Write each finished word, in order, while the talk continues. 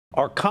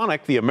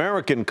Arconic, the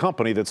American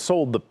company that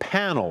sold the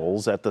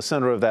panels at the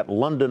center of that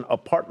London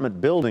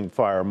apartment building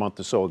fire a month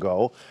or so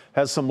ago,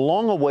 has some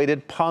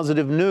long-awaited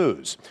positive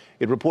news.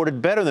 It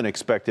reported better than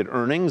expected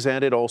earnings,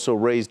 and it also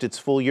raised its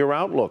full-year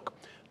outlook.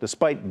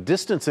 Despite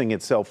distancing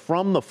itself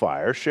from the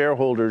fire,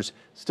 shareholders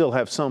still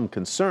have some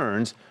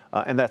concerns,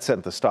 and that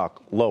sent the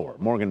stock lower.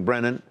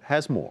 Brennan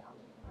has more.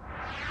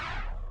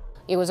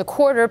 It was a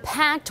quarter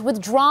packed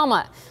with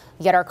drama,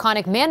 yet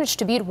Arconic managed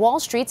to beat Wall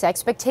Street's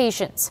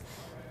expectations.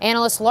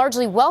 Analysts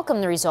largely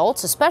welcome the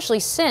results, especially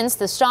since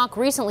the stock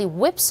recently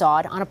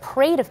whipsawed on a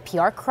parade of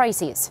PR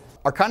crises.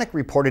 Arconic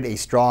reported a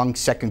strong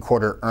second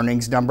quarter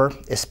earnings number,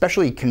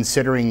 especially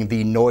considering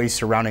the noise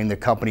surrounding the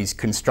company's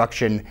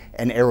construction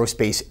and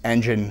aerospace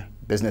engine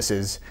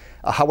businesses.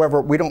 However,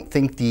 we don't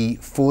think the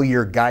full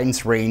year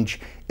guidance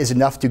range is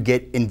enough to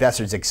get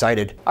investors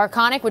excited.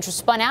 Arconic, which was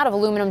spun out of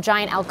aluminum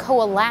giant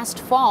Alcoa last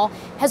fall,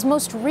 has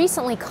most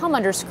recently come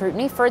under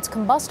scrutiny for its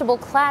combustible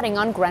cladding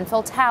on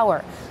Grenfell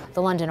Tower,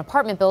 the London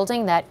apartment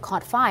building that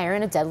caught fire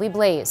in a deadly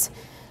blaze.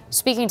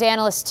 Speaking to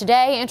analysts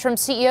today, interim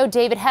CEO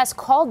David Hess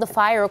called the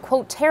fire a,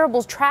 quote,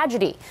 terrible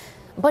tragedy.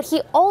 But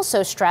he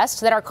also stressed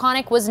that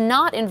Arconic was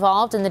not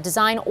involved in the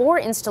design or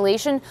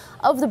installation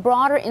of the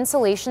broader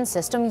insulation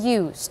system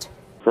used.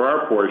 For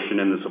our portion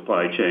in the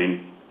supply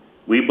chain,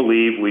 we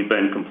believe we've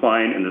been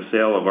compliant in the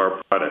sale of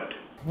our product.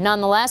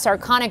 Nonetheless,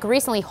 Arconic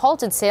recently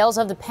halted sales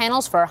of the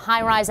panels for a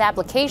high-rise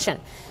application,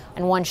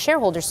 and one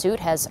shareholder suit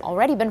has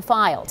already been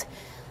filed.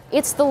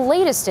 It's the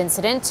latest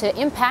incident to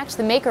impact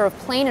the maker of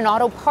plane and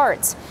auto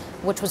parts,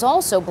 which was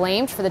also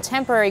blamed for the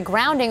temporary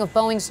grounding of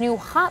Boeing's new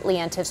hotly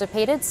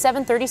anticipated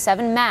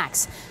 737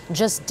 MAX,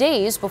 just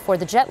days before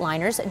the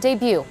jetliner's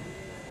debut.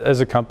 As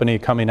a company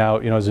coming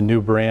out, as a new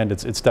brand,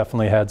 it's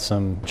definitely had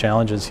some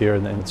challenges here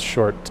in its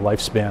short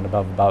lifespan of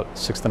about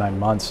 6 to 9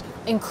 months.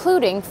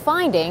 Including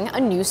finding a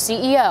new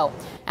CEO.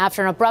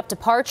 After an abrupt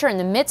departure in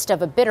the midst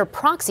of a bitter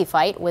proxy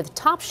fight with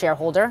top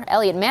shareholder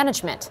Elliott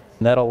Management.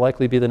 And that'll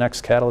likely be the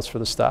next catalyst for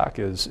the stock,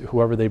 is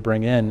whoever they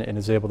bring in and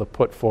is able to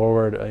put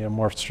forward a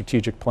more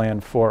strategic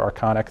plan for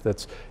Arconic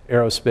that's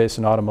aerospace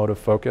and automotive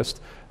focused.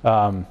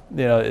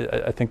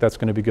 I think that's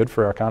going to be good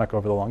for Arconic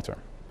over the long term.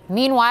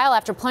 Meanwhile,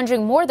 after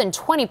plunging more than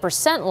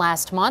 20%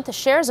 last month,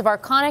 shares of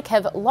Arconic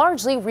have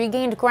largely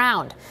regained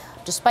ground,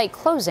 despite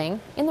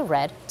closing in the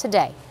red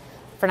today.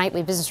 For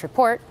Nightly Business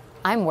Report,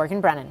 I'm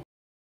Brennan.